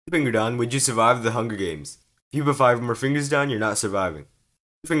Finger down, would you survive the Hunger Games? If you put 5 more fingers down, you're not surviving.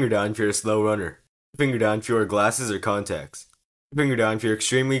 Finger down if you're a slow runner. Finger down if you wear glasses or contacts. Finger down if you're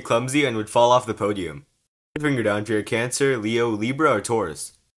extremely clumsy and would fall off the podium. Finger down if you're a Cancer, Leo, Libra, or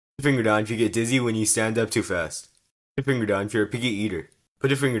Taurus. Finger down if you get dizzy when you stand up too fast. Finger down if you're a picky eater.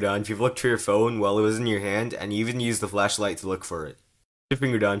 Put a finger down if you've looked for your phone while it was in your hand and you even used the flashlight to look for it. Put a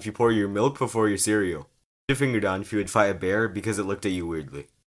finger down if you pour your milk before your cereal. Put a finger down if you would fight a bear because it looked at you weirdly.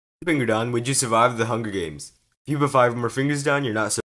 Put a finger down, would you survive the Hunger Games? If you put 5 more fingers down, you're not